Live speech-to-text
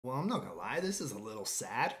Well, I'm not gonna lie, this is a little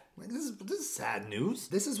sad. Like, this is sad news.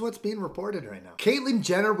 This is what's being reported right now. Caitlyn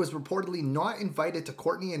Jenner was reportedly not invited to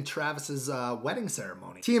Kourtney and Travis's wedding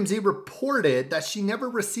ceremony. TMZ reported that she never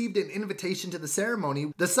received an invitation to the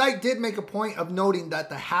ceremony. The site did make a point of noting that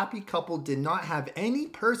the happy couple did not have any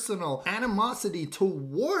personal animosity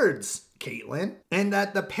towards Caitlyn, and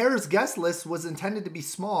that the pair's guest list was intended to be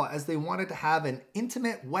small as they wanted to have an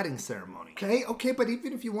intimate wedding ceremony. Okay, but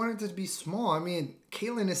even if you wanted it to be small, I mean,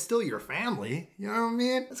 Caitlyn is still your family. You know what I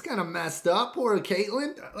mean? That's kind of messed up. Poor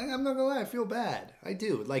Caitlyn. Like, I'm not gonna lie, I feel bad. I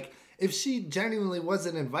do. Like, if she genuinely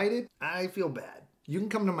wasn't invited, I feel bad. You can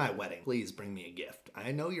come to my wedding. Please bring me a gift.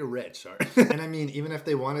 I know you're rich, all right? And I mean, even if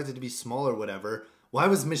they wanted it to be small or whatever, why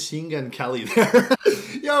was Machine Gun Kelly there?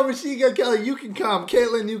 Yo, Machine Gun Kelly, you can come.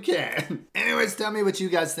 Caitlyn, you can. Anyways, tell me what you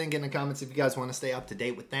guys think in the comments if you guys want to stay up to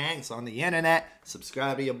date with things on the internet.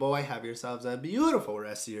 Subscribe to your boy. Have yourselves a beautiful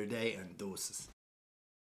rest of your day, and deuces.